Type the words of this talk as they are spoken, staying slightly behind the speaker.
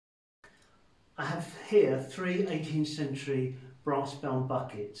I have here three 18th century brass bound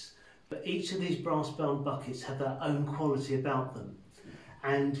buckets, but each of these brass bound buckets have their own quality about them.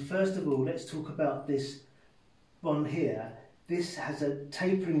 And first of all, let's talk about this one here. This has a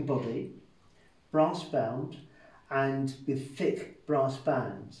tapering body, brass bound, and with thick brass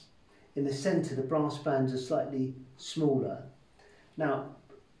bands. In the centre, the brass bands are slightly smaller. Now,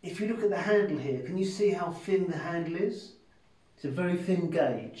 if you look at the handle here, can you see how thin the handle is? It's a very thin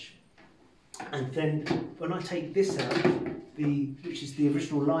gauge. And then when I take this out, which is the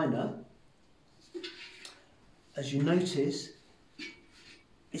original liner, as you notice,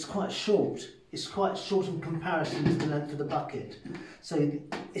 it's quite short. It's quite short in comparison to the length of the bucket. So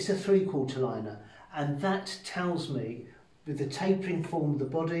it's a 3/4 liner, and that tells me, with the tapering form of the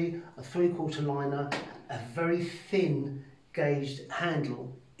body, a 3/4 liner, a very thin gauged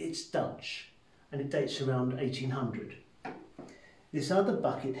handle, it's Dutch, and it dates around 1800. This other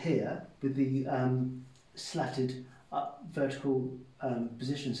bucket here, with the slatted vertical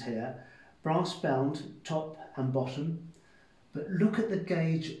positions here, brass bound top and bottom, but look at the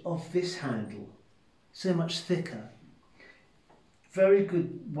gauge of this handle, so much thicker. Very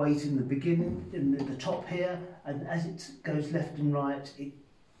good weight in the beginning, in the top here, and as it goes left and right,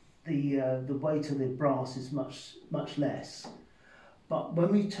 the weight of the brass is much less. But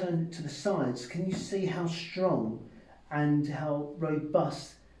when we turn it to the sides, can you see how strong and how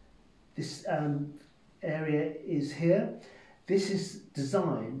robust this area is here? This is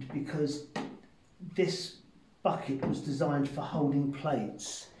designed because this bucket was designed for holding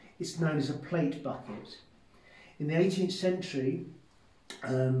plates. It's known as a plate bucket. In the 18th century,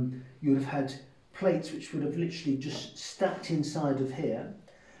 you would have had plates which would have literally just stacked inside of here,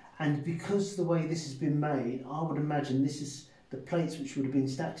 and because the way this has been made, I would imagine the plates which would have been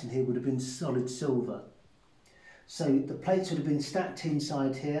stacked in here would have been solid silver. So the plates would have been stacked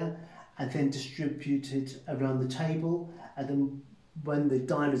inside here and then distributed around the table, and then when the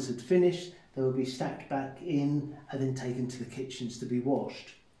diners had finished, they would be stacked back in and then taken to the kitchens to be washed.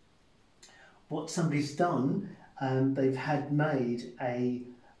 What somebody's done, they've had made a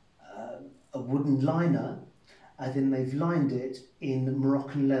wooden liner, and then they've lined it in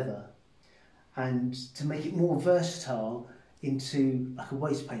Moroccan leather, and to make it more versatile, into like a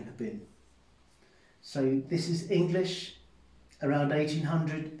waste paper bin. So this is English, around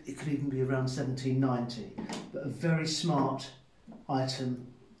 1800, it could even be around 1790, but a very smart item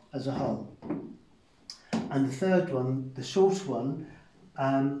as a whole. And the third one, the short one,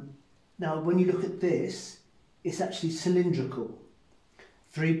 now when you look at this, it's actually cylindrical.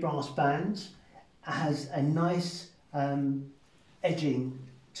 3 brass bands, has a nice edging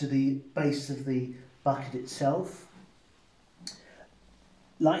to the base of the bucket itself.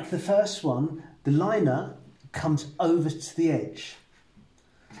 Like the first one, the liner comes over to the edge,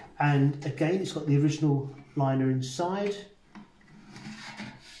 and again it's got the original liner inside,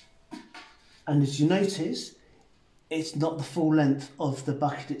 and as you notice, it's not the full length of the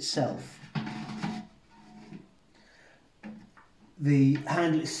bucket itself. The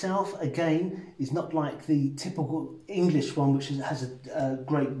handle itself, again, is not like the typical English one, which has a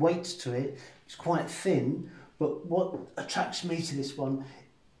great weight to it. It's quite thin, but what attracts me to this one,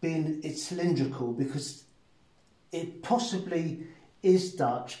 being it's cylindrical, because it possibly is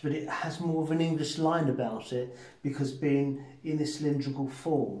Dutch, but it has more of an English line about it, because being in a cylindrical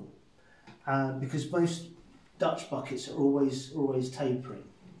form. Because most Dutch buckets are always tapering.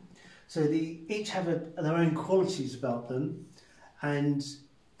 So each have their own qualities about them, and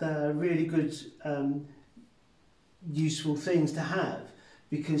they're really good, useful things to have,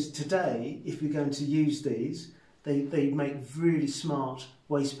 because today, if we're going to use these, they make really smart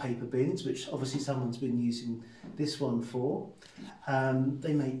waste paper bins, which obviously someone's been using this one for.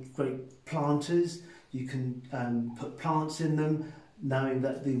 They make great planters. You can put plants in them, knowing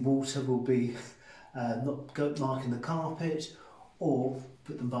that the water will be not marking the carpet, or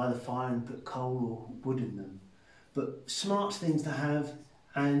put them by the fire and put coal or wood in them. But smart things to have,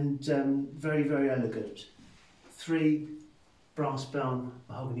 and very, very elegant. 3 brass bound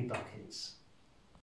mahogany buckets.